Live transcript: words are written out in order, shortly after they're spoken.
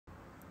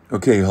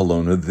Okay,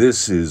 Halona,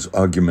 this is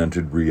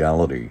augmented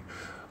reality.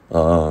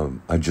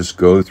 I just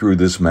go through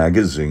this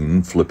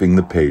magazine, flipping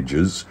the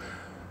pages,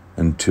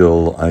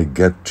 until I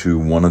get to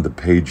one of the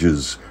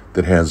pages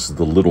that has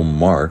the little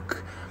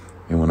mark.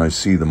 And when I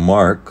see the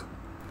mark,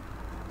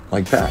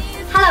 like that.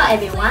 Hello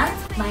everyone,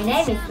 my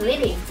name is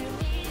Lily.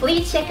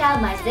 Please check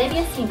out my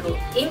debut single,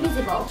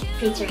 Invisible,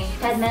 featuring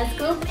Padman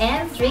Scoop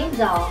and Dream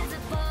Doll.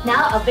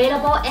 Now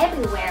available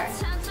everywhere.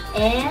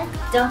 And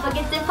don't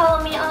forget to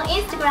follow me on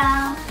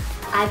Instagram.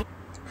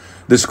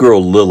 This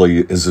girl, Lily,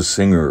 is a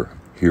singer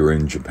here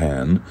in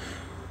Japan.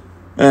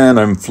 And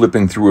I'm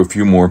flipping through a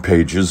few more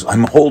pages.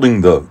 I'm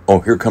holding the... Oh,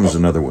 here comes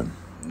another one.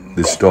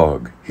 This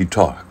dog, he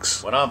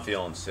talks. When I'm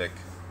feeling sick,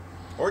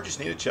 or just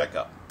need a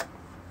checkup,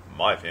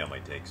 my family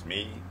takes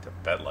me to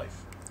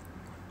PetLife,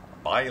 a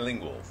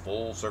bilingual,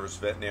 full-service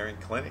veterinarian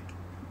clinic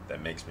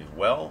that makes me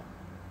well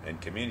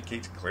and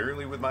communicates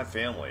clearly with my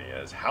family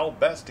as how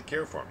best to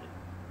care for me.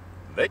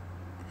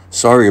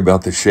 Sorry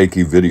about the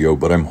shaky video,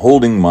 but I'm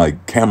holding my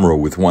camera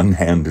with one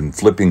hand and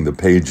flipping the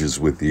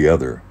pages with the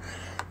other.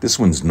 This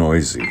one's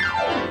noisy.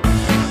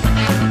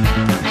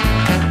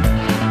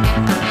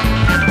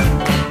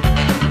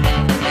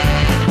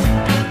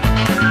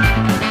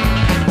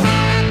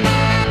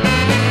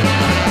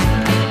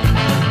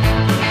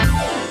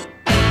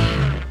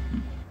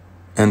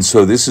 And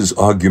so this is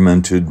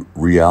augmented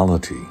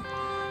reality.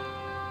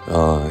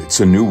 It's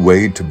a new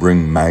way to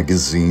bring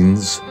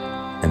magazines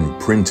and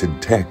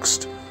printed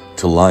text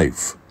to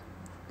life.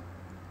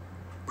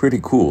 Pretty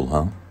cool,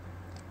 huh?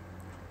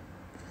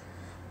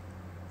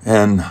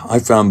 And I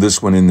found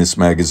this one in this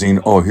magazine.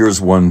 Oh, here's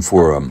one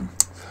for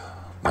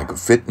like a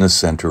fitness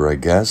center, I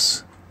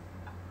guess.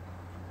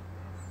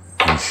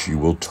 And she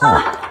will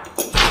talk.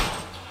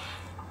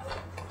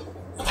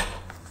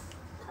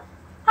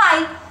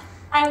 Hi,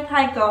 I'm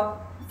Taiko,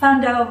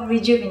 founder of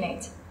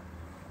Rejuvenate,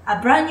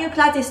 a brand new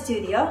Pilates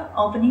studio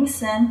opening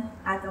soon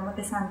at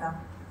Omotesando.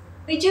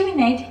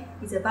 Rejuvenate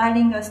is a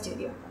bilingual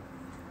studio.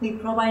 We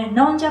provide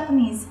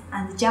non-Japanese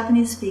and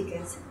Japanese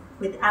speakers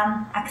with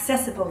an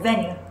accessible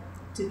venue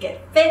to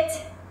get fit,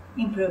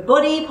 improve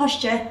body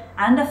posture,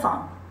 and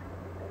fun.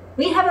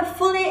 We have a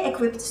fully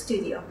equipped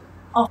studio.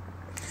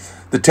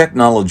 The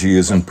technology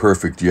isn't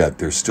perfect yet.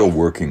 They're still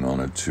working on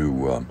it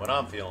to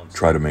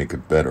try to make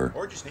it better.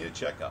 Or just need a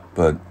checkup.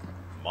 But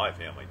My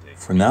family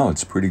takes for now,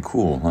 it's pretty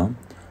cool, huh?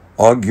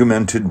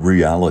 Augmented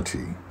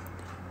reality.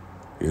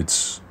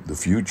 It's the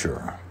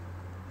future.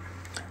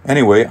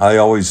 Anyway, I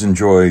always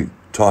enjoy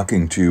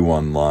talking to you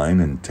online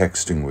and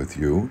texting with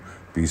you.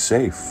 Be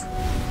safe.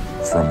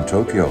 From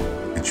Tokyo,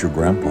 it's your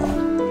grandpa,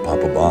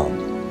 Papa Bob.